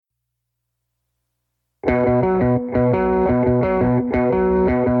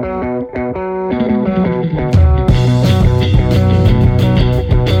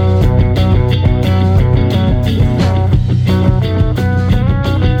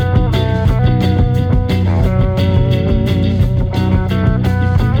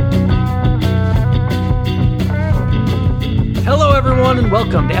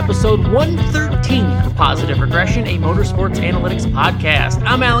episode 113 of Positive Regression, a motorsports analytics podcast.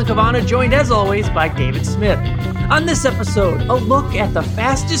 I'm Alan Cavana, joined as always by David Smith. On this episode, a look at the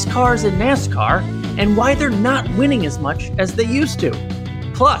fastest cars in NASCAR and why they're not winning as much as they used to.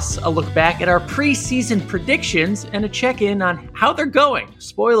 Plus, a look back at our preseason predictions and a check-in on how they're going.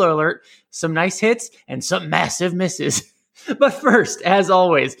 Spoiler alert, some nice hits and some massive misses. But first, as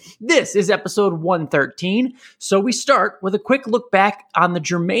always, this is episode 113, so we start with a quick look back on the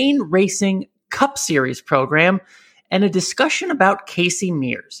Germain Racing Cup Series program and a discussion about Casey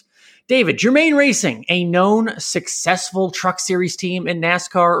Mears. David, Germain Racing, a known successful truck series team in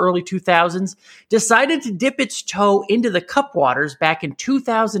NASCAR early 2000s, decided to dip its toe into the Cup waters back in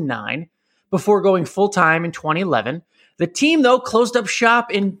 2009 before going full-time in 2011. The team, though, closed up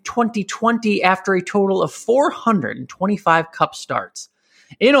shop in 2020 after a total of 425 Cup starts.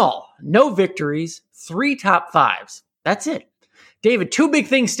 In all, no victories, 3 top 5s. That's it. David, 2 big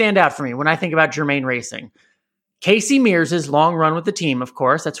things stand out for me when I think about Germain Racing. Casey Mears' long run with the team, of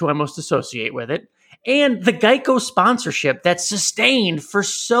course. That's who I most associate with it. And the Geico sponsorship that's sustained for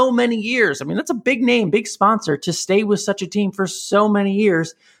so many years. I mean, that's a big name, big sponsor to stay with such a team for so many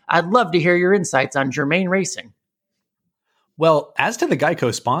years. I'd love to hear your insights on Germain Racing. Well, as to the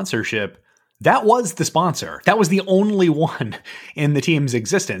Geico sponsorship, that was the sponsor. That was the only one in the team's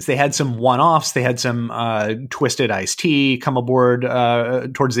existence. They had some one-offs. They had some Twisted Iced Tea come aboard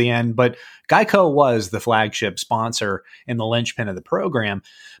towards the end, but Geico was the flagship sponsor and the linchpin of the program.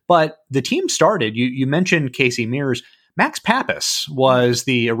 But the team started, you mentioned Casey Mears. Max Papis was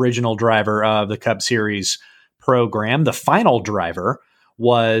the original driver of the Cup Series program. The final driver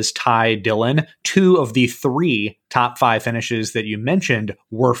was Ty Dillon. 2 of the 3 top 5 finishes that you mentioned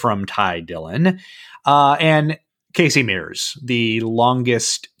were from Ty Dillon. And Casey Mears, the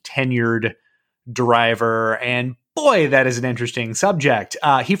longest tenured driver. And boy, that is an interesting subject.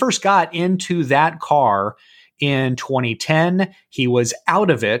 He first got into that car in 2010. He was out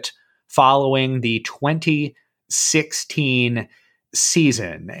of it following the 2016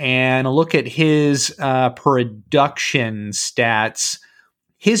 season. And a look at his production stats.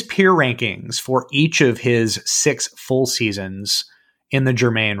 His peer rankings for each of his 6 full seasons in the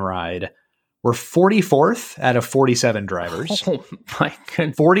Germain ride were 44th out of 47 drivers, Oh my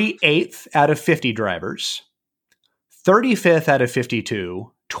goodness. 48th out of 50 drivers, 35th out of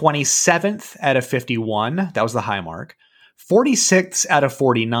 52, 27th out of 51, that was the high mark, 46th out of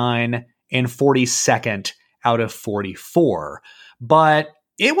 49, and 42nd out of 44. But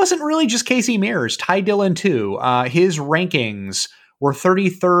it wasn't really just Casey Mears. Ty Dillon, too. His rankings were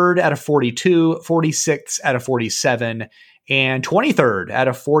 33rd out of 42, 46th out of 47, and 23rd out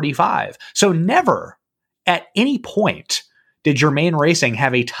of 45. So never at any point did Germain Racing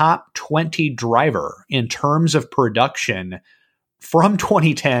have a top 20 driver in terms of production from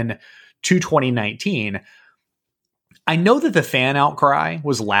 2010 to 2019. I know that the fan outcry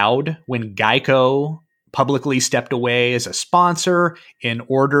was loud when Geico publicly stepped away as a sponsor in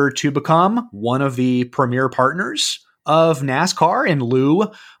order to become one of the premier partners of NASCAR in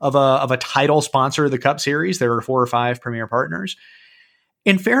lieu of a title sponsor of the Cup Series. There were 4 or 5 premier partners.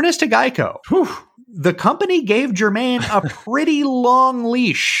 In fairness to Geico, the company gave Germain a pretty long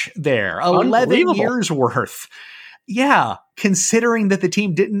leash there, 11 years worth. Yeah, considering that the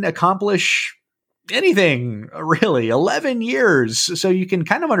team didn't accomplish anything, really, 11 years. So you can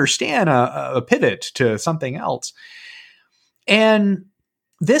kind of understand a pivot to something else. And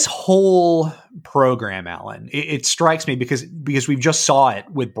this whole program, Alan, it strikes me because we just saw it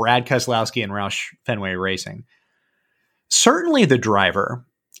with Brad Keselowski and Roush Fenway Racing. Certainly the driver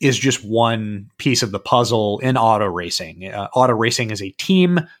is just one piece of the puzzle in auto racing. Auto racing is a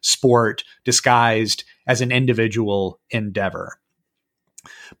team sport disguised as an individual endeavor.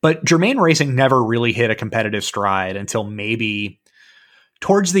 But Germain Racing never really hit a competitive stride until maybe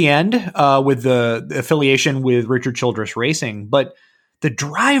towards the end with the affiliation with Richard Childress Racing. But the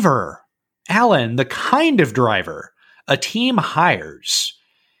driver, Alan, the kind of driver a team hires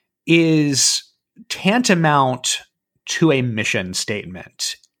is tantamount to a mission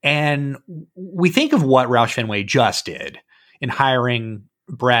statement. And we think of what Roush Fenway just did in hiring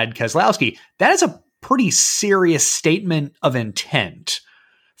Brad Keselowski. That is a pretty serious statement of intent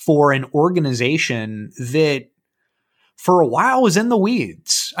for an organization that for a while was in the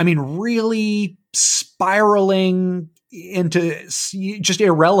weeds. I mean, really spiraling into just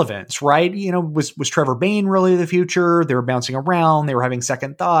irrelevance, right? You know, was Trevor Bayne really the future? They were bouncing around. They were having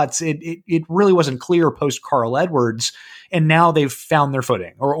second thoughts. It really wasn't clear post Carl Edwards. And now they've found their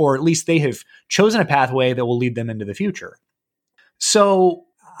footing, or at least they have chosen a pathway that will lead them into the future. So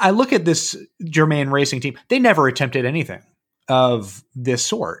I look at this Germain Racing team. They never attempted anything. of this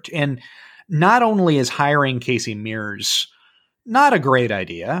sort. And not only is hiring Casey Mears not a great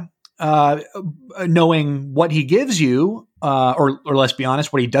idea, knowing what he gives you, or let's be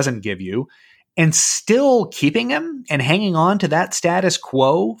honest, what he doesn't give you, and still keeping him and hanging on to that status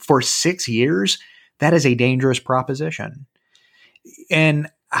quo for 6 years, that is a dangerous proposition. And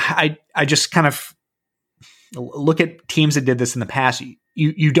I just kind of look at teams that did this in the past.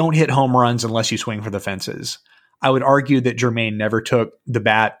 You don't hit home runs unless you swing for the fences. I would argue that Jermaine never took the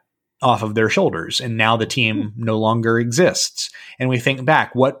bat off of their shoulders, and now the team no longer exists. And we think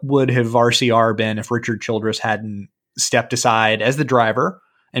back, what would have RCR been if Richard Childress hadn't stepped aside as the driver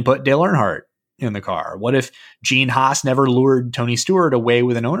and put Dale Earnhardt in the car? What if Gene Haas never lured Tony Stewart away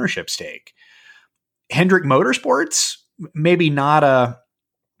with an ownership stake? Hendrick Motorsports, maybe not a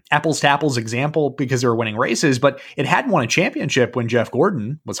apples to apples example because they were winning races, but it hadn't won a championship when Jeff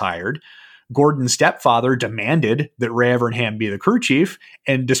Gordon was hired. Gordon's stepfather demanded that Ray Evernham be the crew chief,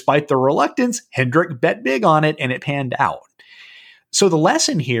 and despite the reluctance, Hendrick bet big on it, and it panned out. So the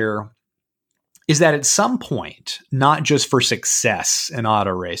lesson here is that at some point, not just for success in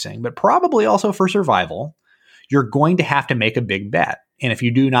auto racing, but probably also for survival, you're going to have to make a big bet. And if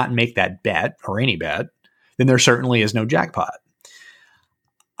you do not make that bet, or any bet, then there certainly is no jackpot.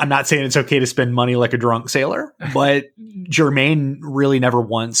 I'm not saying it's okay to spend money like a drunk sailor, but Jermaine really never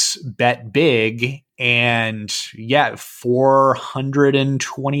once bet big. And yeah,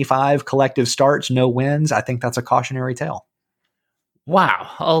 425 collective starts, no wins. I think that's a cautionary tale.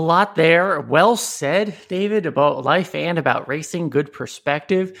 Wow, a lot there. Well said, David, about life and about racing. Good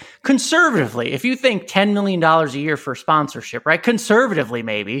perspective. Conservatively, if you think $10 million a year for sponsorship, right? Conservatively,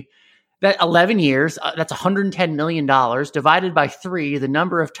 maybe. That 11 years, that's $110 million divided by 3, the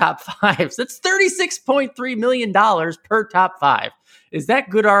number of top fives. That's $36.3 million per top 5. Is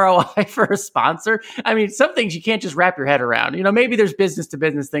that good ROI for a sponsor? I mean, some things you can't just wrap your head around. Maybe there's business to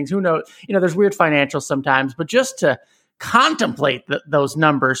business things. Who knows? There's weird financials sometimes, but just to contemplate those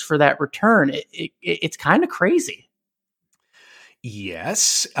numbers for that return, it's kind of crazy.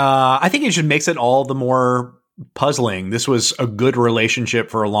 Yes. I think it just makes it all the more puzzling. This was a good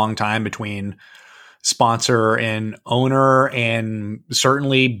relationship for a long time between sponsor and owner, and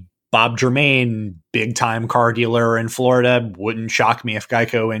certainly Bob Germain, big time car dealer in Florida. Wouldn't shock me if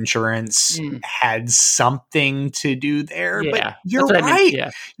Geico Insurance had something to do there. Yeah, but you're right. I mean, yeah.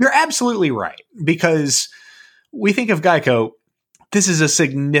 You're absolutely right, because we think of Geico, this is a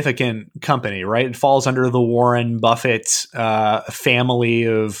significant company, right? It falls under the Warren Buffett family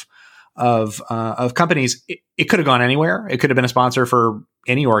of companies. It could have gone anywhere. It could have been a sponsor for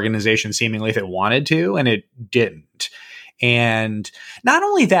any organization seemingly if it wanted to, and it didn't. And not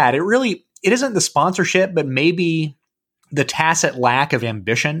only that, it isn't the sponsorship, but maybe the tacit lack of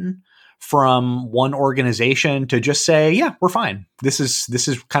ambition from one organization to just say, yeah, we're fine. This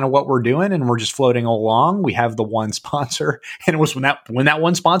is kind of what we're doing, and we're just floating along. We have the one sponsor, and it was when that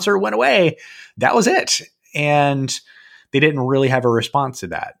one sponsor went away, that was it. And they didn't really have a response to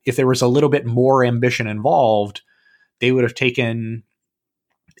that. If there was a little bit more ambition involved, they would have taken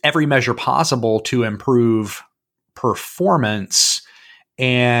every measure possible to improve performance.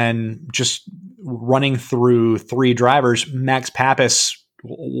 And just running through 3 drivers, Max Papis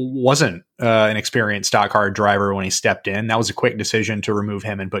wasn't an experienced stock car driver when he stepped in. That was a quick decision to remove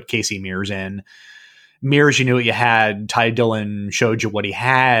him and put Casey Mears in. Mears, you knew what you had. Ty Dillon showed you what he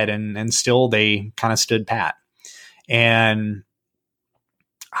had, and still they kind of stood pat. And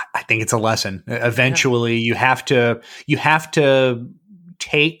I think it's a lesson. Eventually, you have to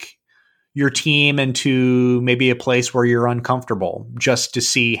take your team into maybe a place where you're uncomfortable just to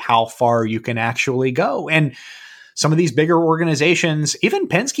see how far you can actually go. And some of these bigger organizations, even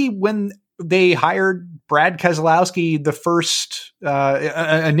Penske, when they hired Brad Keselowski the first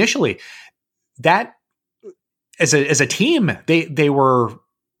initially, that as a team, they were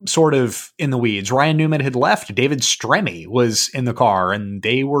sort of in the weeds. Ryan Newman had left. David Stremme was in the car, and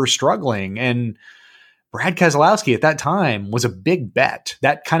they were struggling. And Brad Keselowski at that time was a big bet.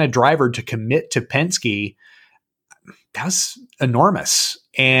 That kind of driver to commit to Penske, that was enormous.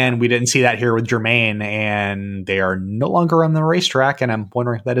 And we didn't see that here with Jermaine, and they are no longer on the racetrack. And I'm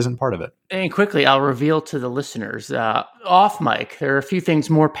wondering if that isn't part of it. And quickly, I'll reveal to the listeners, off mic, there are a few things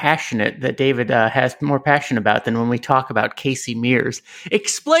more passionate that David has more passion about than when we talk about Casey Mears.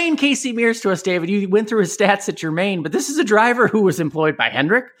 Explain Casey Mears to us, David. You went through his stats at Germain, but this is a driver who was employed by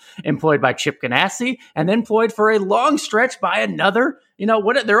Hendrick, employed by Chip Ganassi, and then employed for a long stretch by another.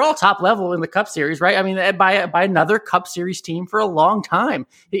 They're all top level in the Cup Series, right? I mean, by another Cup Series team for a long time.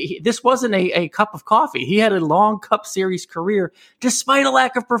 This wasn't a cup of coffee. He had a long Cup Series career despite a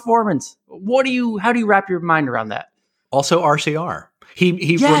lack of performance. How do you wrap your mind around that? Also RCR.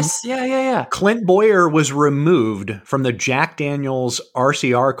 Yeah. Clint Boyer was removed from the Jack Daniels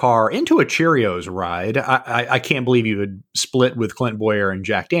RCR car into a Cheerios ride. I can't believe you would split with Clint Boyer and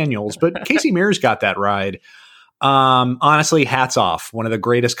Jack Daniels, but Casey Mears got that ride. Honestly, hats off. One of the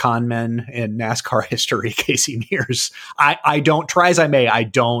greatest con men in NASCAR history, Casey Mears. I don't, try as I may, I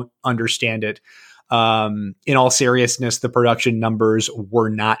don't understand it. In all seriousness, the production numbers were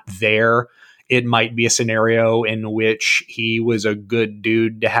not there. It might be a scenario in which he was a good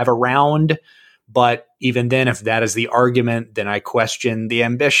dude to have around. But even then, if that is the argument, then I question the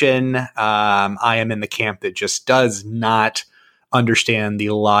ambition. I am in the camp that just does not understand the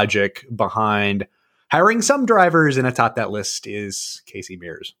logic behind hiring some drivers, and atop that list is Casey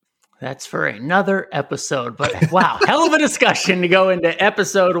Mears. That's for another episode. But wow, hell of a discussion to go into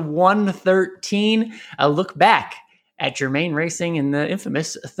episode 113. A look back at Germain Racing in the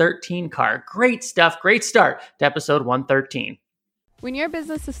infamous 13 car. Great stuff. Great start to episode 113. When your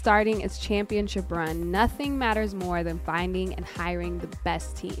business is starting its championship run, nothing matters more than finding and hiring the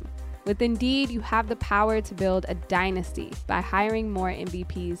best team. With Indeed, you have the power to build a dynasty by hiring more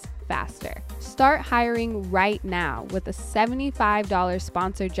MVPs faster. Start hiring right now with a $75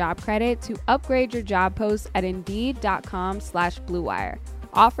 sponsored job credit to upgrade your job post at Indeed.com/Blue Wire.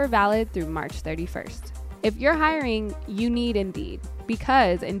 Offer valid through March 31st. If you're hiring, you need Indeed,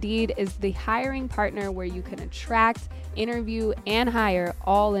 because Indeed is the hiring partner where you can attract, interview, and hire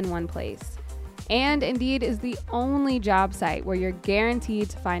all in one place. And Indeed is the only job site where you're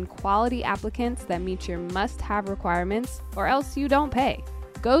guaranteed to find quality applicants that meet your must-have requirements, or else you don't pay.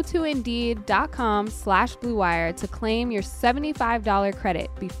 Go to Indeed.com/Blue Wire to claim your $75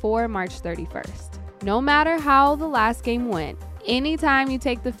 credit before March 31st. No matter how the last game went, anytime you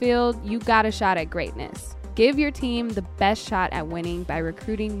take the field, you got a shot at greatness. Give your team the best shot at winning by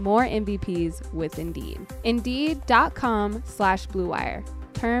recruiting more MVPs with Indeed. Indeed.com/Blue Wire.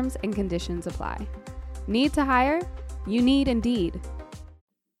 Terms and conditions apply. Need to hire? You need Indeed.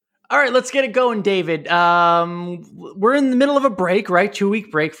 All right, let's get it going, David. We're in the middle of a break, right?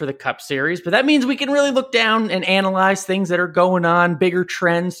 2-week break for the Cup Series, but that means we can really look down and analyze things that are going on, bigger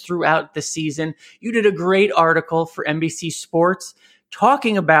trends throughout the season. You did a great article for NBC Sports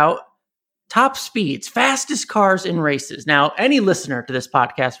talking about top speeds, fastest cars in races. Now, any listener to this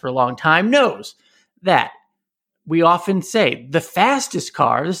podcast for a long time knows that we often say the fastest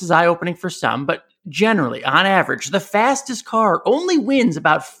car, this is eye-opening for some, but generally, on average, the fastest car only wins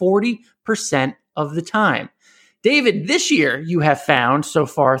about 40% of the time. David, this year you have found so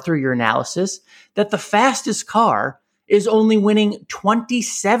far through your analysis that the fastest car is only winning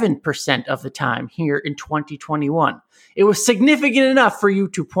 27% of the time here in 2021. It was significant enough for you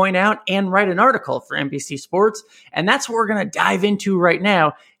to point out and write an article for NBC Sports, and that's what we're going to dive into right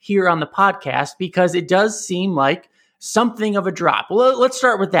now here on the podcast, because it does seem like something of a drop. Well, let's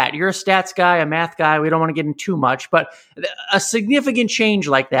start with that. You're a stats guy, a math guy. We don't want to get into too much, but a significant change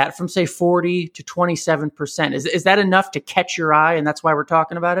like that from, say, 40 to 27%, is that enough to catch your eye, and that's why we're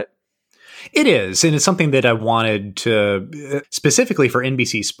talking about it? It is, and it's something that I wanted to, specifically for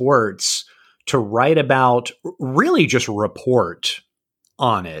NBC Sports, to write about, really just report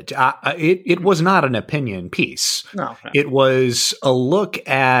on it. It was not an opinion piece. No. It was a look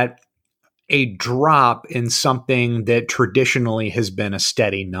at a drop in something that traditionally has been a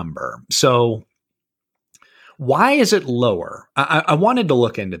steady number. So why is it lower? I wanted to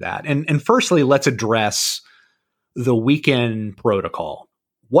look into that. And firstly, let's address the weekend protocol.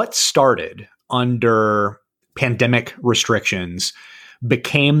 What started under pandemic restrictions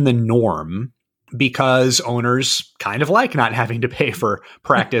became the norm because owners kind of like not having to pay for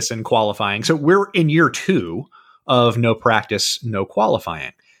practice and qualifying. So we're in year 2 of no practice, no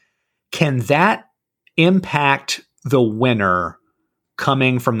qualifying. Can that impact the winner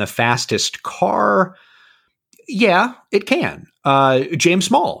coming from the fastest car? Yeah, it can. James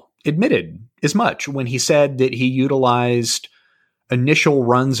Small admitted as much when he said that he utilized initial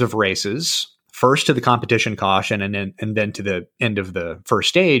runs of races, first to the competition caution and then to the end of the first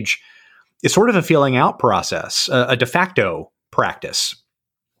stage. It's sort of a feeling out process, a de facto practice.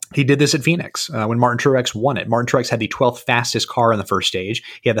 He did this at Phoenix when Martin Truex won it. Martin Truex had the 12th fastest car in the first stage.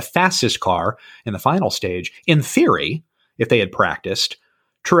 He had the fastest car in the final stage. In theory, if they had practiced,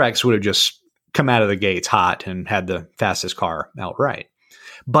 Truex would have just come out of the gates hot and had the fastest car outright.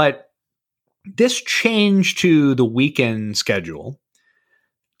 But this change to the weekend schedule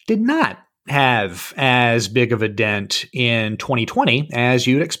did not have as big of a dent in 2020 as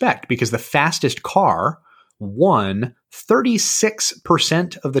you'd expect, because the fastest car won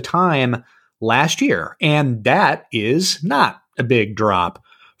 36% of the time last year. And that is not a big drop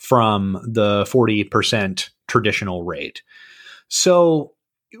from the 40% traditional rate. So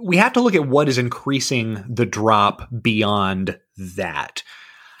we have to look at what is increasing the drop beyond that.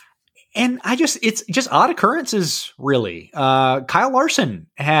 And it's just odd occurrences, really. Kyle Larson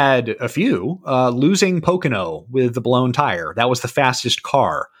had a few, losing Pocono with the blown tire. That was the fastest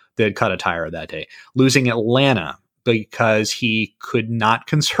car that had cut a tire that day. Losing Atlanta because he could not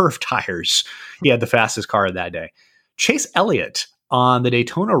conserve tires. He had the fastest car that day. Chase Elliott on the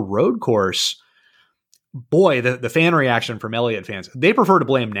Daytona road course. Boy, the fan reaction from Elliott fans, they prefer to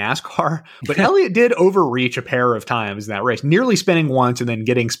blame NASCAR, but Elliott did overreach a pair of times in that race, nearly spinning once and then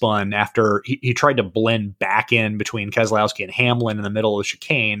getting spun after he tried to blend back in between Keselowski and Hamlin in the middle of the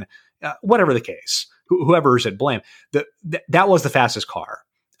chicane. Whatever the case, whoever's at blame, that was the fastest car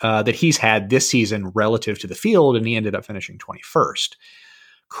that he's had this season relative to the field, and he ended up finishing 21st.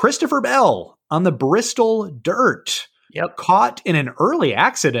 Christopher Bell on the Bristol dirt, caught in an early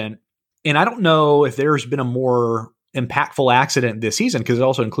accident. And I don't know if there's been a more impactful accident this season, because it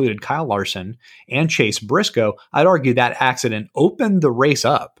also included Kyle Larson and Chase Briscoe. I'd argue that accident opened the race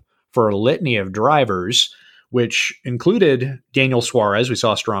up for a litany of drivers, which included Daniel Suarez. We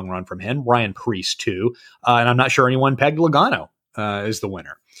saw a strong run from him. Ryan Preece, too. And I'm not sure anyone pegged Logano as the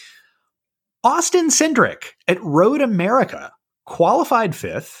winner. Austin Cindric at Road America qualified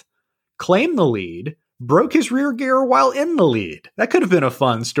 5th, claimed the lead, broke his rear gear while in the lead. That could have been a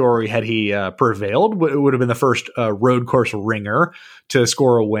fun story had he prevailed. It would have been the first road course ringer to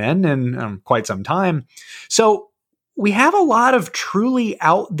score a win in quite some time. So we have a lot of truly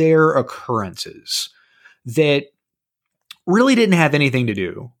out there occurrences that really didn't have anything to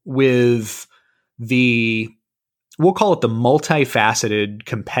do with we'll call it the multifaceted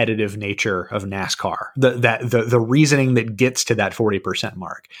competitive nature of NASCAR, the reasoning that gets to that 40%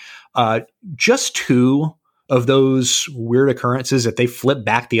 mark. Just 2 of those weird occurrences, if they flip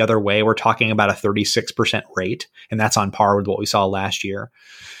back the other way, we're talking about a 36% rate, and that's on par with what we saw last year.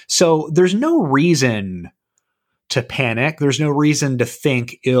 So there's no reason to panic. There's no reason to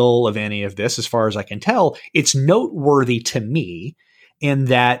think ill of any of this, as far as I can tell. It's noteworthy to me in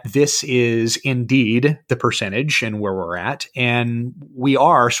that this is indeed the percentage and where we're at, and we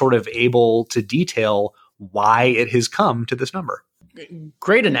are sort of able to detail why it has come to this number.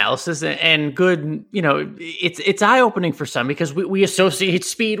 Great analysis and good, it's eye-opening for some, because we associate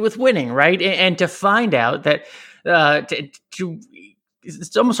speed with winning, right? And to find out that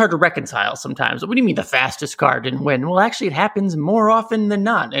it's almost hard to reconcile sometimes. What do you mean the fastest car didn't win? Well, actually, it happens more often than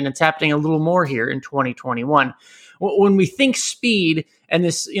not, and it's happening a little more here in 2021. When we think speed and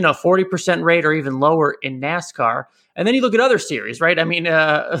this, 40% rate or even lower in NASCAR, and then you look at other series, right? I mean,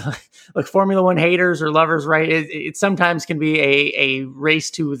 like Formula One haters or lovers, right? It sometimes can be a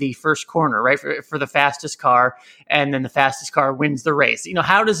race to the first corner, right? For the fastest car, and then the fastest car wins the race.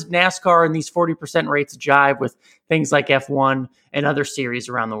 How does NASCAR and these 40% rates jive with things like F1 and other series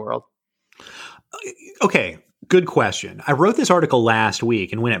around the world? Okay, good question. I wrote this article last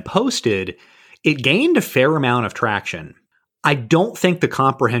week, and when it posted, it gained a fair amount of traction. I don't think the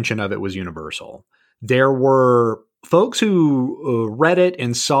comprehension of it was universal. There were folks who read it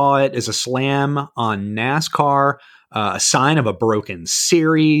and saw it as a slam on NASCAR, a sign of a broken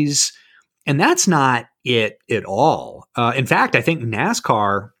series. And that's not it at all. In fact, I think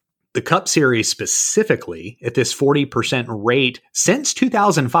NASCAR, the Cup Series specifically, at this 40% rate since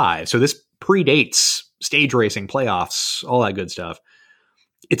 2005, so this predates stage racing, playoffs, all that good stuff,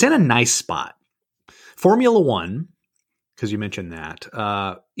 it's in a nice spot. Formula One, because you mentioned that,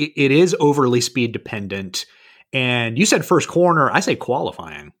 it is overly speed dependent. And you said first corner. I say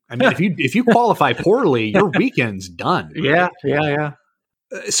qualifying. I mean, if you qualify poorly, your weekend's done. Right? Yeah.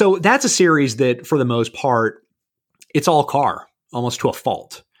 So that's a series that, for the most part, it's all car, almost to a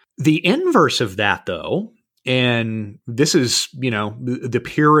fault. The inverse of that, though, and this is, the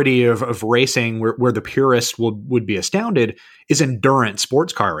purity of racing where the purist would be astounded, is endurance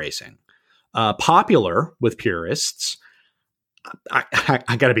sports car racing. Popular with purists.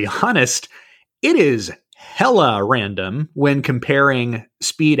 I got to be honest, it is hella random when comparing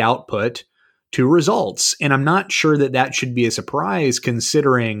speed output to results. And I'm not sure that should be a surprise,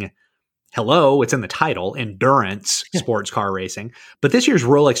 considering, it's in the title, endurance sports car racing. But this year's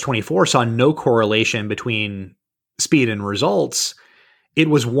Rolex 24 saw no correlation between speed and results. It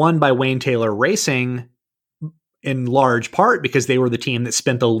was won by Wayne Taylor Racing in large part because they were the team that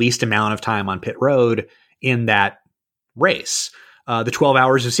spent the least amount of time on pit road in that race. The 12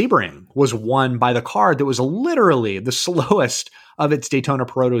 Hours of Sebring was won by the car that was literally the slowest of its Daytona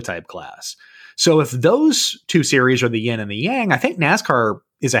prototype class. So if those two series are the yin and the yang, I think NASCAR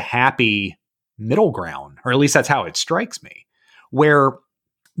is a happy middle ground, or at least that's how it strikes me, where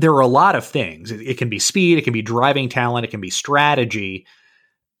there are a lot of things. It can be speed, it can be driving talent, it can be strategy.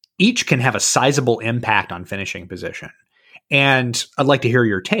 Each can have a sizable impact on finishing position. And I'd like to hear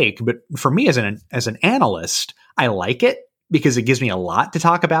your take, but for me as an analyst, I like it because it gives me a lot to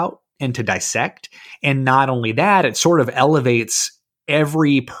talk about and to dissect. And not only that, it sort of elevates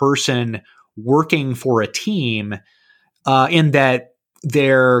every person working for a team in that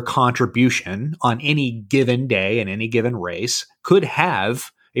their contribution on any given day in any given race could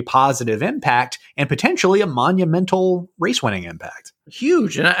have a positive impact and potentially a monumental race winning impact.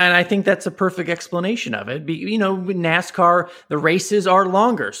 Huge. And I think that's a perfect explanation of it. You know, with NASCAR, the races are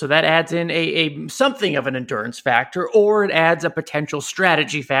longer. So that adds in a something of an endurance factor, or it adds a potential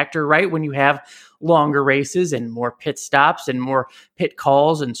strategy factor, right? When you have longer races and more pit stops and more pit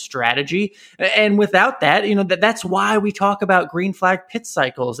calls and strategy. And without that, you know, that's why we talk about green flag pit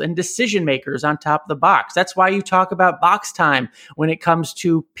cycles and decision makers on top of the box. That's why you talk about box time when it comes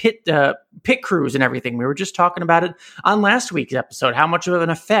to pit crews and everything. We were just talking about it on last week's episode, how much of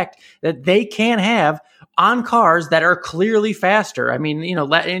an effect that they can have on cars that are clearly faster. I mean, you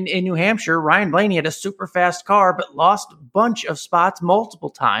know, in New Hampshire, Ryan Blaney had a super fast car, but lost a bunch of spots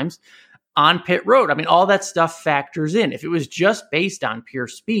multiple times on pit road. I mean, all that stuff factors in. If it was just based on pure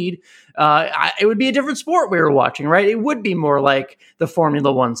speed, it would be a different sport we were watching, right? It would be more like the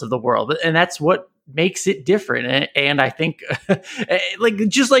Formula Ones of the world. And that's what makes it different. And I think,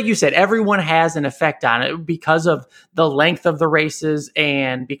 just like you said, everyone has an effect on it because of the length of the races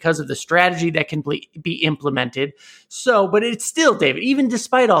and because of the strategy that can be implemented. So, but it's still, David, even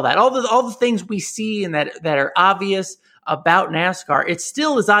despite all that, all the things we see and that are obvious about NASCAR, it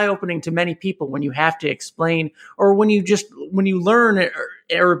still is eye-opening to many people when you have to explain, or when you learn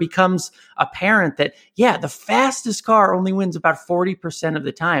or it becomes apparent that, yeah, the fastest car only wins about 40% of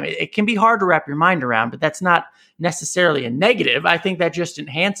the time. It can be hard to wrap your mind around, but that's not necessarily a negative. I think that just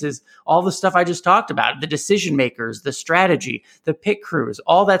enhances all the stuff I just talked about, the decision makers, the strategy, the pit crews,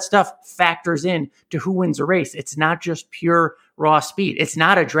 all that stuff factors in to who wins a race. It's not just pure raw speed. It's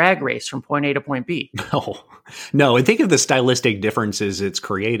not a drag race from point A to point B. No. And think of the stylistic differences it's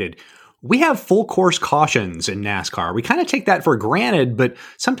created. We have full course cautions in NASCAR. We kind of take that for granted, but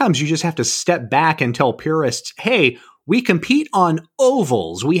sometimes you just have to step back and tell purists, hey, we compete on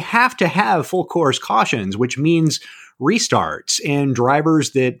ovals. We have to have full course cautions, which means restarts, and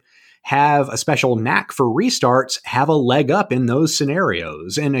drivers that have a special knack for restarts have a leg up in those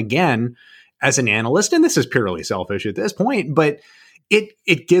scenarios. And again, as an analyst, and this is purely selfish at this point, but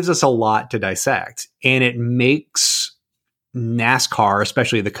it gives us a lot to dissect, and it makes NASCAR,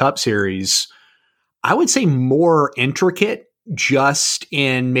 especially the Cup Series, I would say more intricate, just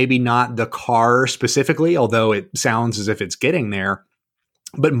in maybe not the car specifically, although it sounds as if it's getting there,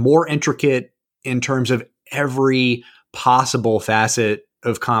 but more intricate in terms of every possible facet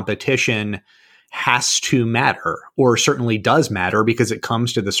of competition has to matter, or certainly does matter, because it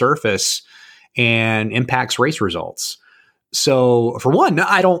comes to the surface and impacts race results. So for one,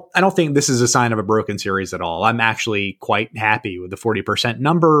 I don't think this is a sign of a broken series at all. I'm actually quite happy with the 40%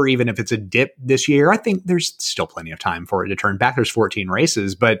 number, even if it's a dip this year. I think there's still plenty of time for it to turn back. There's 14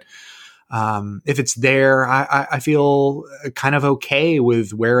 races, but if it's there, I feel kind of okay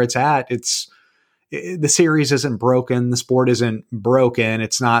with where it's at. The series isn't broken. The sport isn't broken.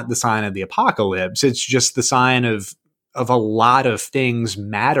 It's not the sign of the apocalypse. It's just the sign of a lot of things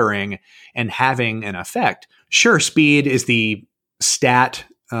mattering and having an effect. Sure, speed is the stat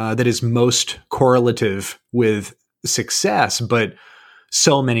that is most correlative with success, but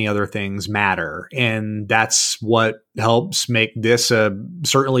so many other things matter. And that's what helps make this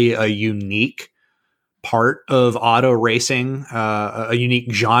certainly a unique part of auto racing, a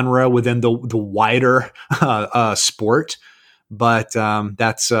unique genre within the wider sport. But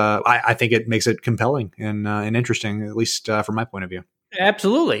I think it makes it compelling and interesting, at least from my point of view.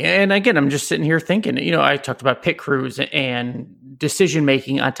 Absolutely. And again, I'm just sitting here thinking, I talked about pit crews and decision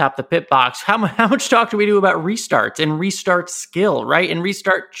making on top of the pit box. How much talk do we do about restarts and restart skill, right? And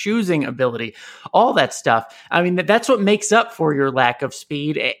restart choosing ability, all that stuff. I mean, that's what makes up for your lack of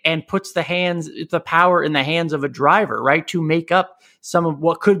speed and puts the power in the hands of a driver, right? To make up some of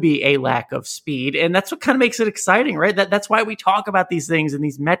what could be a lack of speed. And that's what kind of makes it exciting, right? That's why we talk about these things and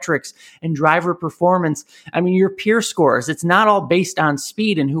these metrics and driver performance. I mean, your peer scores, it's not all based on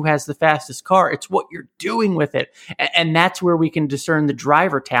speed and who has the fastest car. It's what you're doing with it. And that's where we can discern the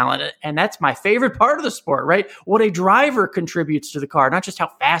driver talent. And that's my favorite part of the sport, right? What a driver contributes to the car, not just how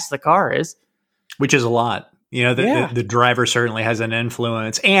fast the car is. Which is a lot. The driver certainly has an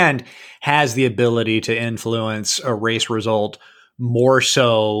influence and has the ability to influence a race result more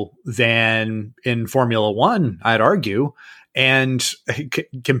so than in Formula One, I'd argue. And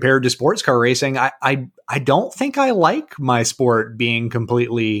compared to sports car racing, I don't think I like my sport being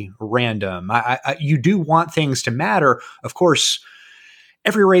completely random. You do want things to matter. Of course,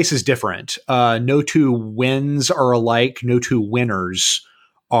 every race is different. No two wins are alike. No two winners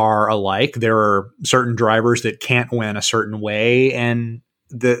are alike. There are certain drivers that can't win a certain way. And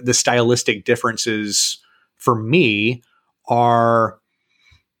the stylistic differences for me are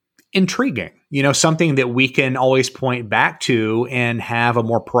intriguing, something that we can always point back to and have a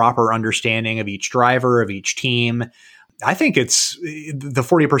more proper understanding of each driver, of each team. I think it's the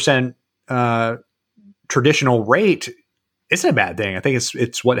 40% traditional rate isn't a bad thing. I think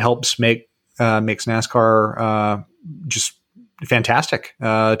it's what helps makes NASCAR just fantastic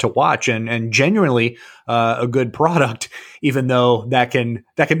to watch and genuinely a good product, even though that can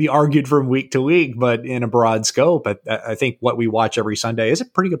be argued from week to week, but in a broad scope, I think what we watch every Sunday is a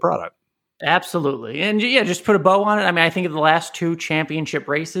pretty good product. Absolutely. And yeah, just put a bow on it. I mean, I think of the last two championship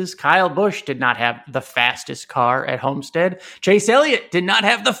races, Kyle Busch did not have the fastest car at Homestead. Chase Elliott did not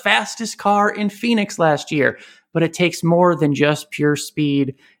have the fastest car in Phoenix last year. But it takes more than just pure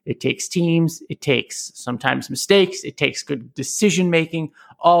speed. It takes teams. It takes sometimes mistakes. It takes good decision-making.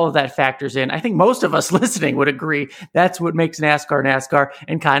 All of that factors in. I think most of us listening would agree that's what makes NASCAR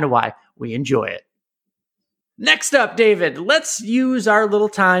and kind of why we enjoy it. Next up, David, let's use our little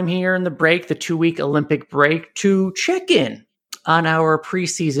time here in the break, the 2-week Olympic break, to check in on our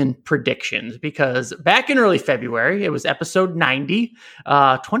preseason predictions, because back in early February, it was episode 90,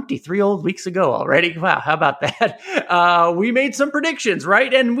 23 old weeks ago already. Wow, how about that? We made some predictions,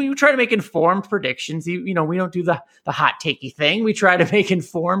 right? And we try to make informed predictions. We don't do the hot takey thing. We try to make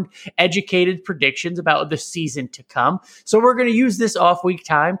informed, educated predictions about the season to come. So we're going to use this off week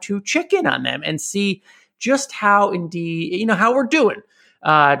time to check in on them and see just how indeed, how we're doing.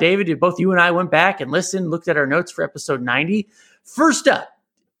 David, both you and I went back and listened, looked at our notes for episode 90. First up,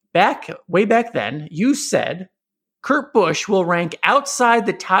 way back then, you said Kurt Busch will rank outside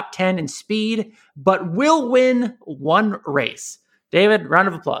the top 10 in speed, but will win one race. David, round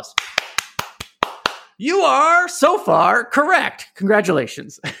of applause. You are so far correct.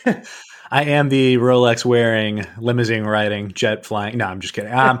 Congratulations. I am the Rolex wearing, limousine riding, jet flying. No, I'm just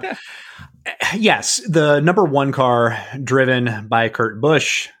kidding. Yes, the number one car driven by Kurt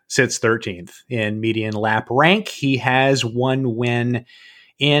Busch sits 13th in median lap rank. He has one win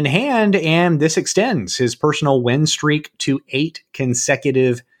in hand, and this extends his personal win streak to 8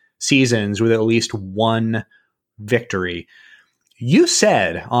 consecutive seasons with at least one victory. You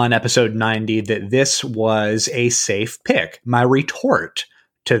said on episode 90 that this was a safe pick. My retort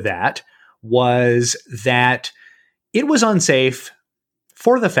to that was that it was unsafe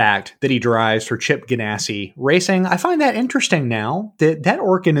for the fact that he drives for Chip Ganassi Racing. I find that interesting now that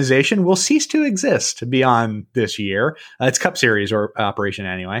organization will cease to exist beyond this year. It's Cup Series or operation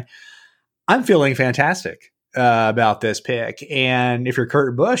anyway. I'm feeling fantastic about this pick. And if you're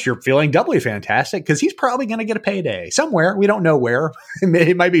Kurt Busch, you're feeling doubly fantastic because he's probably going to get a payday somewhere. We don't know where.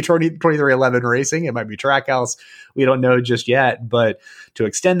 It might be 2311 Racing. It might be Trackhouse. We don't know just yet. But to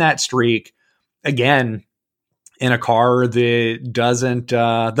extend that streak, again, in a car that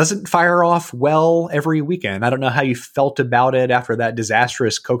doesn't fire off well every weekend. I don't know how you felt about it after that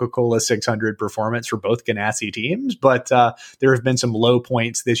disastrous Coca-Cola 600 performance for both Ganassi teams, but there have been some low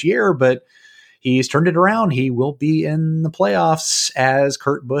points this year, but he's turned it around. He will be in the playoffs as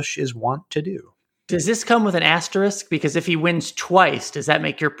Kurt Busch is wont to do. Does this come with an asterisk? Because if he wins twice, does that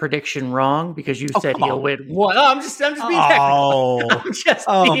make your prediction wrong? Because you said he'll win one. Oh, I'm just being technical. I'm just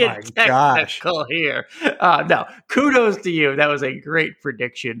being technical here. No, kudos to you. That was a great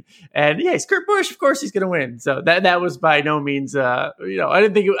prediction. And yes, Kurt Busch, of course, he's going to win. So that was by no means, I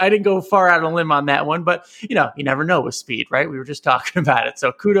didn't go far out on a limb on that one. But you never know with speed, right? We were just talking about it.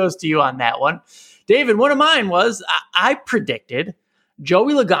 So kudos to you on that one, David. One of mine was I predicted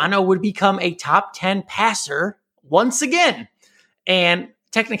Joey Logano would become a top 10 passer once again. And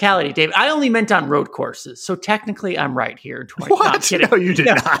technicality, Dave, I only meant on road courses. So technically I'm right here. What? No, I'm kidding. No, you did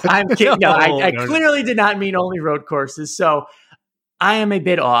not. I'm kidding. No, I clearly did not mean only road courses. So I am a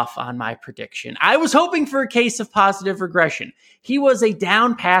bit off on my prediction. I was hoping for a case of positive regression. He was a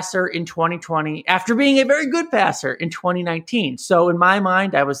down passer in 2020 after being a very good passer in 2019. So in my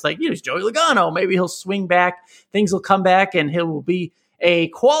mind, I was like, it's Joey Logano. Maybe he'll swing back. Things will come back and he will be a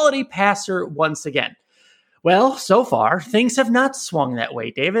quality passer once again. Well, so far, things have not swung that way,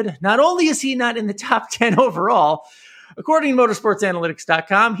 David. Not only is he not in the top 10 overall, according to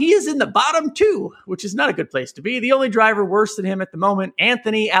motorsportsanalytics.com, he is in the bottom 2, which is not a good place to be. The only driver worse than him at the moment,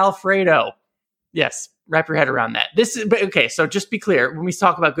 Anthony Alfredo. Yes. Wrap your head around that. Okay. So just be clear, when we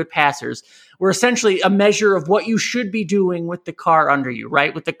talk about good passers, we're essentially a measure of what you should be doing with the car under you,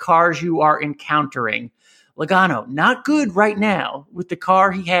 right? With the cars you are encountering. Logano, not good right now with the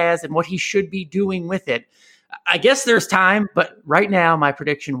car he has and what he should be doing with it. I guess there's time, but right now, my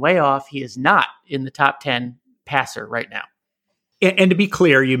prediction way off. He is not in the top 10 passer right now. And to be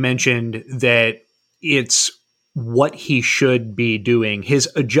clear, you mentioned that it's what he should be doing. His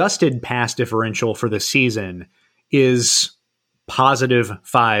adjusted pass differential for the season is positive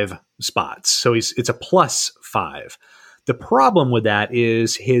 5 spots. So it's a +5. The problem with that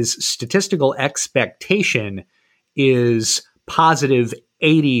is his statistical expectation is positive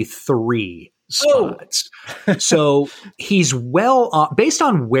 83 spots. Oh. So he's based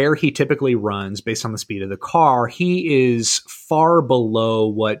on where he typically runs, based on the speed of the car, he is far below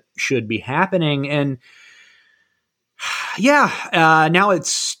what should be happening. And now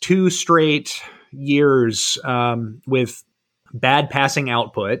it's 2 straight years with bad passing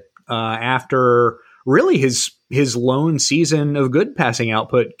output after really his lone season of good passing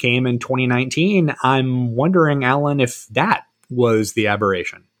output came in 2019. I'm wondering, Alan, if that was the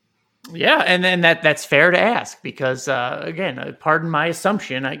aberration. Yeah, and then that's fair to ask because, again, pardon my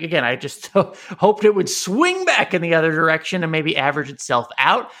assumption. I just hoped it would swing back in the other direction and maybe average itself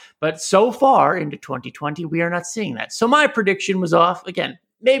out. But so far into 2020, we are not seeing that. So my prediction was off. Again,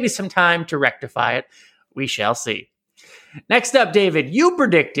 maybe some time to rectify it. We shall see. Next up, David, you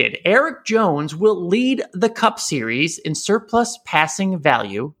predicted Erik Jones will lead the Cup Series in surplus passing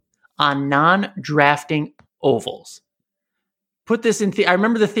value on non-drafting ovals. Put this in, I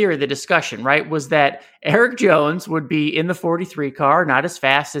remember the theory, the discussion, right, was that Erik Jones would be in the 43 car, not as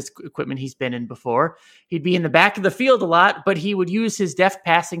fast as equipment he's been in before. He'd be in the back of the field a lot, but he would use his deft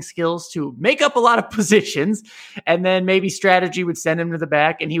passing skills to make up a lot of positions, and then maybe strategy would send him to the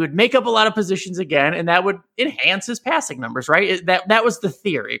back, and he would make up a lot of positions again, and that would enhance his passing numbers, right? That was the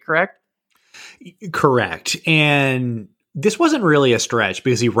theory, correct? Correct. And this wasn't really a stretch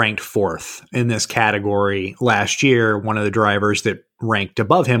because he ranked 4th in this category last year. One of the drivers that ranked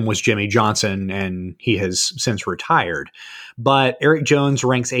above him was Jimmie Johnson, and he has since retired. But Erik Jones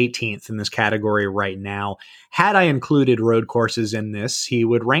ranks 18th in this category right now. Had I included road courses in this, he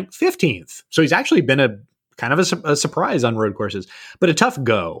would rank 15th. So he's actually been a kind of a surprise on road courses, but a tough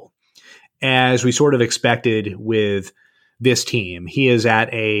go, as we sort of expected with this team. He is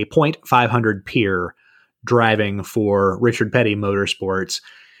at a .500 peer driving for Richard Petty Motorsports.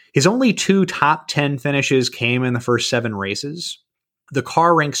 His only 2 top 10 finishes came in the first 7 races. The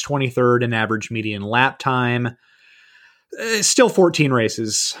car ranks 23rd in average median lap time. Still 14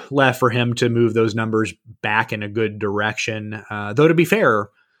 races left for him to move those numbers back in a good direction. Though to be fair,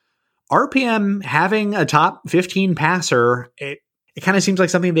 RPM having a top 15 passer, it kind of seems like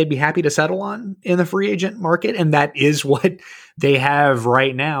something they'd be happy to settle on in the free agent market. And that is what they have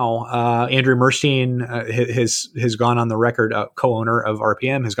right now. Andrew Murstein has gone on the record, co-owner of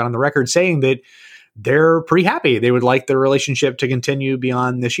RPM, has gone on the record saying that they're pretty happy. They would like the relationship to continue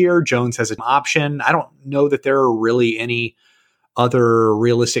beyond this year. Jones has an option. I don't know that there are really any other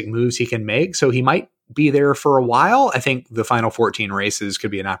realistic moves he can make. So he might be there for a while. I think the final 14 races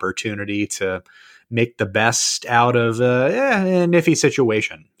could be an opportunity to make the best out of a iffy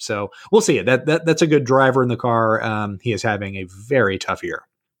situation. So we'll see. That's a good driver in the car. He is having a very tough year.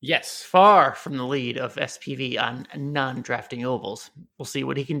 Yes, far from the lead of SPV on non-drafting ovals. We'll see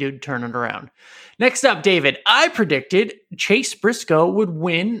what he can do to turn it around. Next up, David, I predicted Chase Briscoe would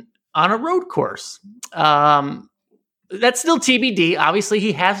win on a road course. That's still TBD. Obviously,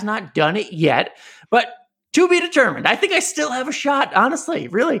 he has not done it yet, but to be determined. I think I still have a shot, honestly,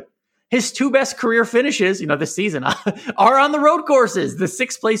 really. His 2 best career finishes, this season, are on the road courses. The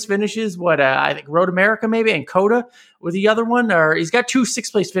 6th place finishes, I think Road America maybe, and COTA with the other one. Or he's got 2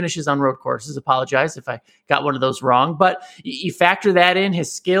 6th place finishes on road courses. Apologize if I got one of those wrong. But you factor that in,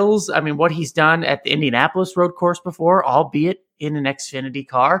 his skills, what he's done at the Indianapolis road course before, albeit in an Xfinity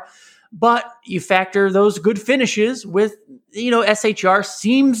car. But you factor those good finishes with, SHR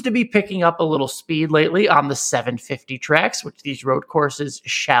seems to be picking up a little speed lately on the 750 tracks, which these road courses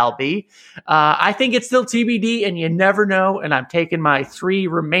shall be. I think it's still TBD, and you never know. And I'm taking my 3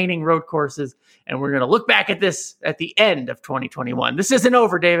 remaining road courses, and we're going to look back at this at the end of 2021. This isn't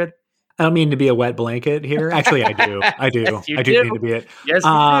over, David. I don't mean to be a wet blanket here. Actually, I do. I do. Yes, I do mean to be it. Yes,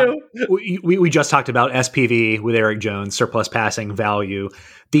 you do. We just talked about SPV with Erik Jones, surplus passing value.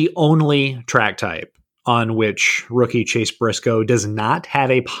 The only track type on which rookie Chase Briscoe does not have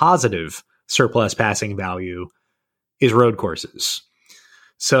a positive surplus passing value is road courses.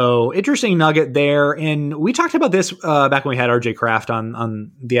 So interesting nugget there. And we talked about this back when we had RJ Kraft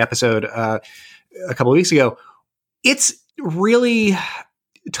on the episode. a couple of weeks ago. It's really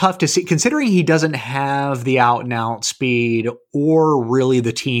tough to see, considering he doesn't have the out and out speed or really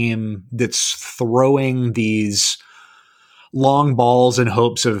the team that's throwing these long balls in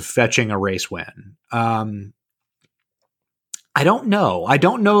hopes of fetching a race win. I don't know. I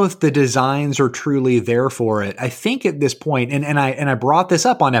don't know if the designs are truly there for it. I think at this point, and I brought this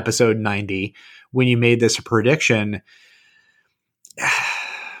up on episode 90 when you made this prediction,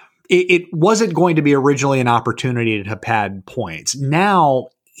 it wasn't going to be originally an opportunity to pad points. Now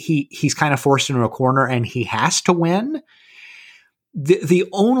he's kind of forced into a corner and he has to win. The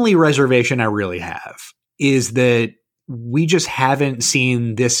only reservation I really have is that we just haven't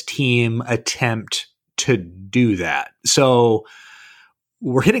seen this team attempt to do that. So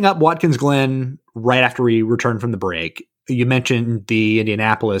we're hitting up Watkins Glen right after we return from the break. You mentioned the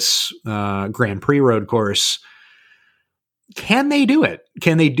Indianapolis Grand Prix road course. Can they do it?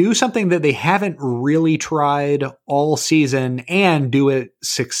 Can they do something that they haven't really tried all season and do it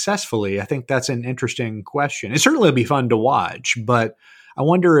successfully? I think that's an interesting question. It certainly will be fun to watch, but I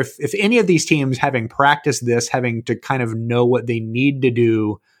wonder if any of these teams, having practiced this, having to kind of know what they need to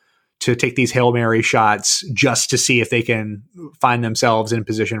do to take these Hail Mary shots just to see if they can find themselves in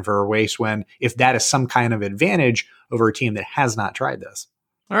position for a race win, if that is some kind of advantage over a team that has not tried this.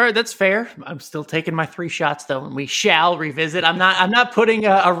 All right, that's fair. I'm still taking my 3 shots though, and we shall revisit. I'm not putting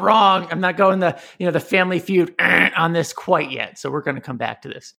a wrong. I'm not going the Family Feud on this quite yet. So we're going to come back to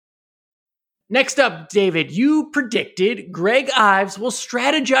this. Next up, David, you predicted Greg Ives will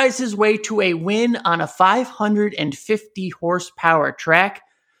strategize his way to a win on a 550 horsepower track.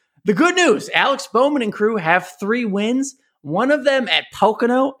 The good news, Alex Bowman and crew have 3 wins, one of them at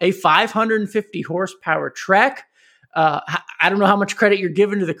Pocono, a 550 horsepower track. I don't know how much credit you're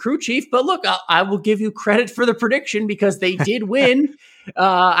giving to the crew chief, but look, I will give you credit for the prediction because they did win.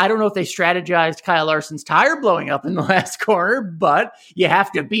 I don't know if they strategized Kyle Larson's tire blowing up in the last corner, but you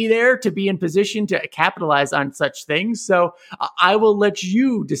have to be there to be in position to capitalize on such things. So I will let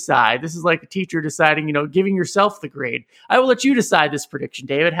you decide. This is like a teacher deciding, giving yourself the grade. I will let you decide this prediction,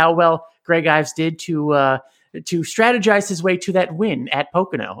 David, how well Greg Ives did to strategize his way to that win at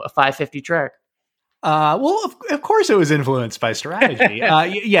Pocono, a 550 track. Well, of course it was influenced by strategy.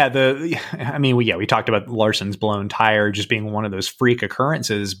 We talked about Larson's blown tire just being one of those freak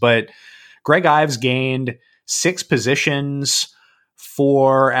occurrences, but Greg Ives gained 6 positions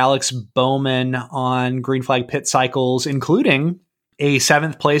for Alex Bowman on green flag pit cycles, including a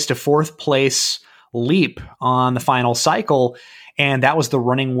 7th place to 4th place leap on the final cycle. And that was the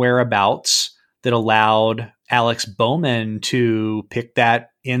running whereabouts that allowed Alex Bowman to pick that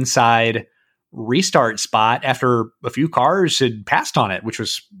inside restart spot after a few cars had passed on it, which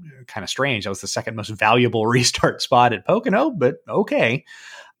was kind of strange. That was the 2nd most valuable restart spot at Pocono, but okay.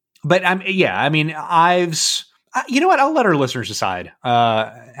 But Ives, you know what? I'll let our listeners decide.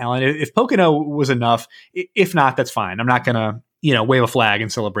 Alan, if Pocono was enough, if not, that's fine. I'm not going to, wave a flag and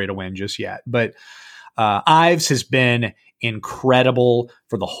celebrate a win just yet. But Ives has been incredible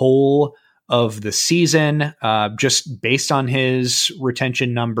for the whole of the season, just based on his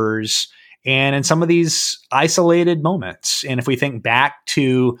retention numbers and in some of these isolated moments. And if we think back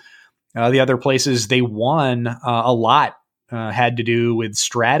to the other places they won, a lot had to do with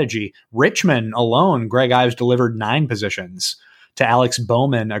strategy. Richmond alone, Greg Ives delivered 9 positions to Alex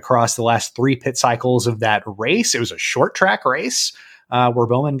Bowman across the last 3 pit cycles of that race. It was a short track race where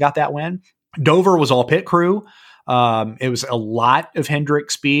Bowman got that win. Dover was all pit crew. It was a lot of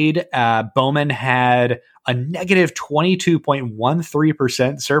Hendrick speed. Bowman had a negative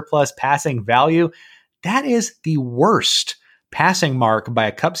 22.13% surplus passing value. That is the worst passing mark by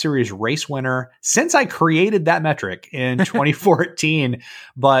a Cup Series race winner since I created that metric in 2014.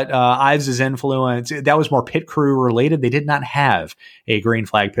 But Ives' influence, that was more pit crew related. They did not have a green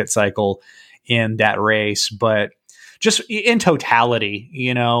flag pit cycle in that race, but just in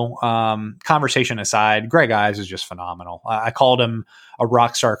totality, conversation aside, Greg Ives is just phenomenal. I called him a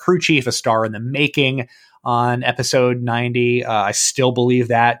rock star crew chief, a star in the making on episode 90. I still believe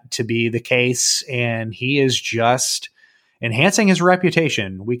that to be the case, and he is just enhancing his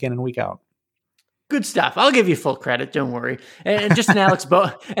reputation week in and week out. Good stuff. I'll give you full credit. Don't worry. And just an Alex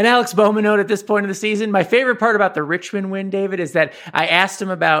Bowman note at this point of the season. My favorite part about the Richmond win, David, is that I asked him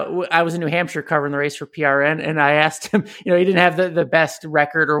about, I was in New Hampshire covering the race for PRN, and I asked him, he didn't have the best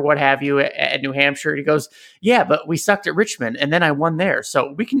record or what have you at New Hampshire. He goes, yeah, but we sucked at Richmond and then I won there.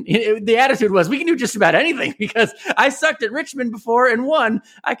 So the attitude was, we can do just about anything because I sucked at Richmond before and won.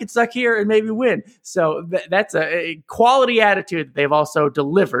 I could suck here and maybe win. So that's a quality attitude that they've also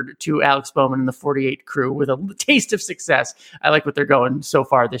delivered to Alex Bowman in the 48 crew with a taste of success. I like what they're going so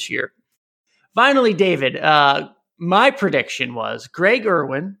far this year. Finally, David, my prediction was Greg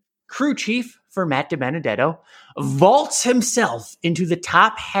Irwin, crew chief for Matt DiBenedetto, vaults himself into the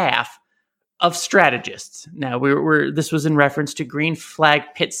top half of strategists. Now, this was in reference to green flag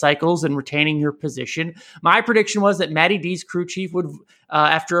pit cycles and retaining your position. My prediction was that Matty D's crew chief would,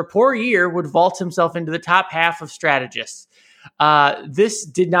 after a poor year, would vault himself into the top half of strategists. This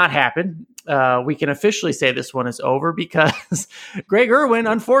did not happen. We can officially say this one is over because Greg Irwin,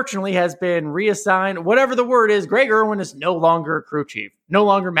 unfortunately, has been reassigned. Whatever the word is, Greg Irwin is no longer a crew chief, no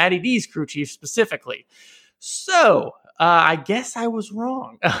longer Matty D's crew chief specifically. So I guess I was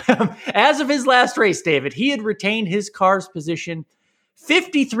wrong. As of his last race, David, he had retained his car's position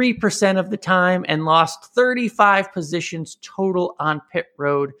 53% of the time and lost 35 positions total on pit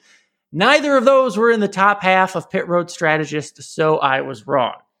road. Neither of those were in the top half of pit road strategists, so I was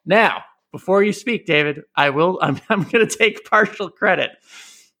wrong. Now, before you speak, David, I'm going to take partial credit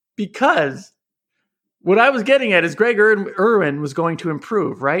because what I was getting at is Greg Irwin was going to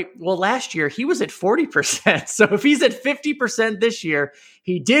improve, right? Well, last year he was at 40%. So if he's at 50% this year,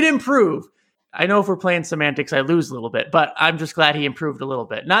 he did improve. I know if we're playing semantics, I lose a little bit, but I'm just glad he improved a little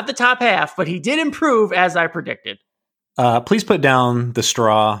bit. Not the top half, but he did improve as I predicted. Please put down the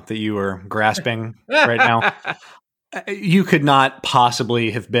straw that you were grasping right now. You could not possibly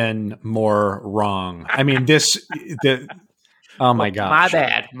have been more wrong. I mean, oh my gosh.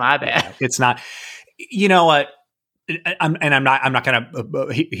 My bad. It's not, you know what? I'm not going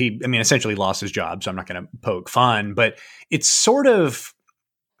to, he essentially lost his job, so I'm not going to poke fun, but it's sort of,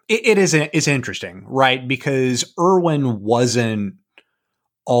 it's interesting, right? Because Irwin wasn't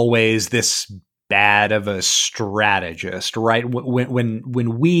always this bad of a strategist, right?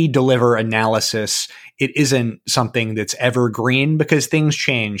 When we deliver analysis, it isn't something that's evergreen because things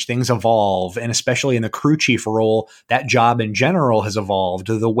change, things evolve. And especially in the crew chief role, that job in general has evolved.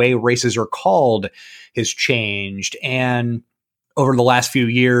 The way races are called has changed. And over the last few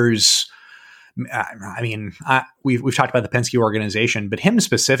years, we've talked about the Penske organization, but him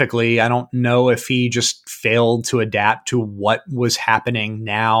specifically, I don't know if he just failed to adapt to what was happening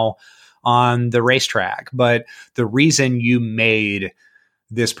now on the racetrack. But the reason you made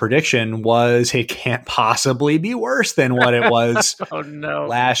this prediction was it can't possibly be worse than what it was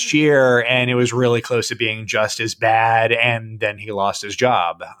last year. And it was really close to being just as bad. And then he lost his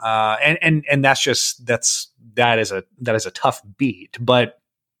job. And that is a tough beat, but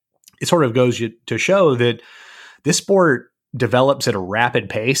it sort of goes to show that this sport develops at a rapid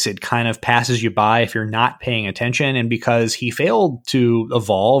pace. It kind of passes you by if you're not paying attention. And because he failed to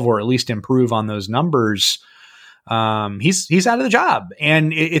evolve or at least improve on those numbers, he's out of the job.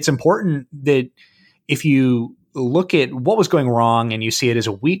 And it's important that if you look at what was going wrong and you see it as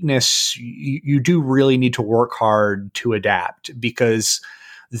a weakness, you do really need to work hard to adapt, because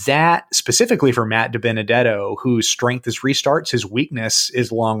that specifically for Matt DiBenedetto, whose strength is restarts, his weakness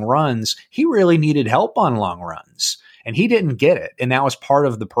is long runs. He really needed help on long runs. And he didn't get it. And that was part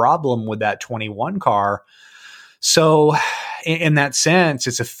of the problem with that 21 car. So in that sense,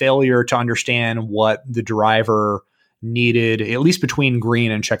 it's a failure to understand what the driver needed, at least between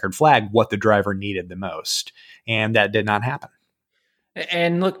green and checkered flag, what the driver needed the most. And that did not happen.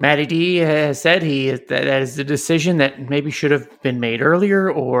 And look, Matty D has said that is a decision that maybe should have been made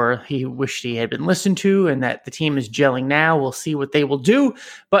earlier, or he wished he had been listened to, and that the team is gelling now. We'll see what they will do.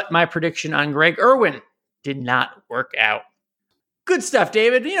 But my prediction on Greg Irwin did not work out. Good stuff,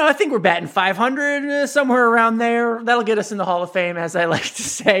 David. I think we're batting 500, somewhere around there. That'll get us in the Hall of Fame, as I like to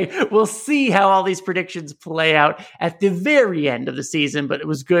say. We'll see how all these predictions play out at the very end of the season, but it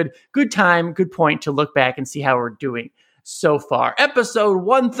was good time, good point to look back and see how we're doing so far. Episode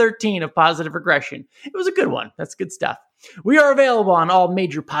 113 of Positive Regression. It was a good one. That's good stuff. We are available on all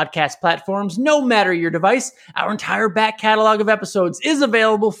major podcast platforms, no matter your device. Our entire back catalog of episodes is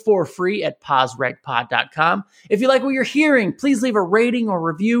available for free at PosRegPod.com. If you like what you're hearing, please leave a rating or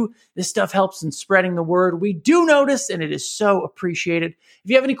review. This stuff helps in spreading the word. We do notice, and it is so appreciated. If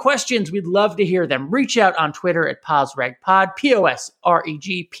you have any questions, we'd love to hear them. Reach out on Twitter at PosRegPod,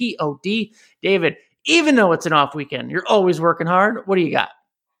 POSREGPOD. David, even though it's an off weekend, you're always working hard. What do you got?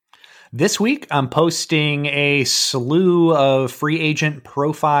 This week, I'm posting a slew of free agent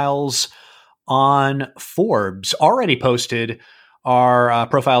profiles on Forbes. Already posted are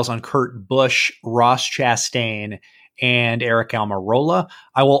profiles on Kurt Busch, Ross Chastain, and Eric Almirola.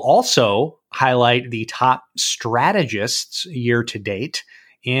 I will also highlight the top strategists year to date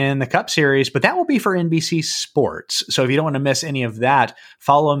in the Cup Series, but that will be for NBC Sports. So if you don't want to miss any of that,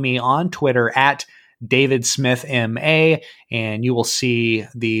 follow me on Twitter at David Smith MA, and you will see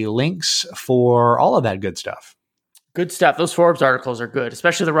the links for all of that good stuff. Good stuff. Those Forbes articles are good,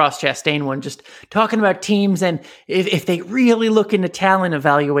 especially the Ross Chastain one, just talking about teams. And if they really look into talent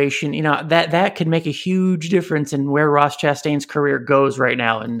evaluation, that could make a huge difference in where Ross Chastain's career goes right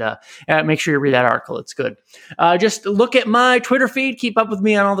now. And make sure you read that article. It's good. Just look at my Twitter feed. Keep up with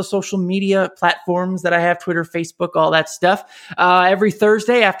me on all the social media platforms that I have, Twitter, Facebook, all that stuff. Every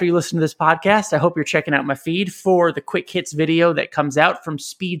Thursday after you listen to this podcast, I hope you're checking out my feed for the quick hits video that comes out from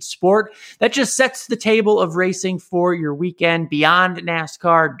Speed Sport. That just sets the table of racing for your weekend beyond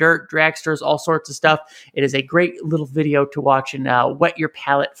NASCAR, dirt, dragsters, all sorts of stuff. It is a great little video to watch and whet your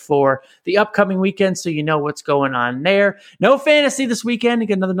palate for the upcoming weekend so you know what's going on there. No fantasy this weekend.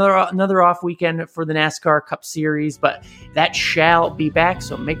 Again, another off weekend for the NASCAR Cup Series, but that shall be back,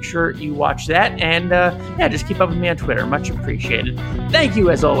 so make sure you watch that. And just keep up with me on Twitter. Much appreciated. Thank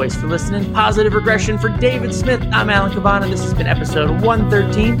you, as always, for listening. Positive Regression for David Smith. I'm Alan Cavanna. This has been episode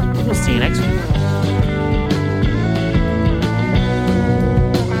 113. We'll see you next week.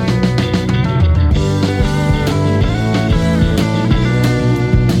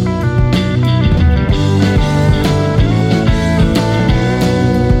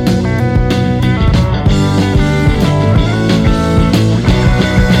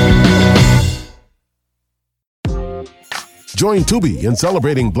 Join Tubi in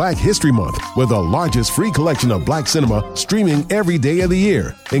celebrating Black History Month with the largest free collection of Black cinema streaming every day of the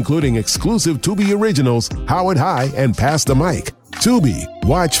year, including exclusive Tubi originals, Howard High and Pass the Mic. Tubi,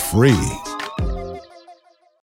 watch free.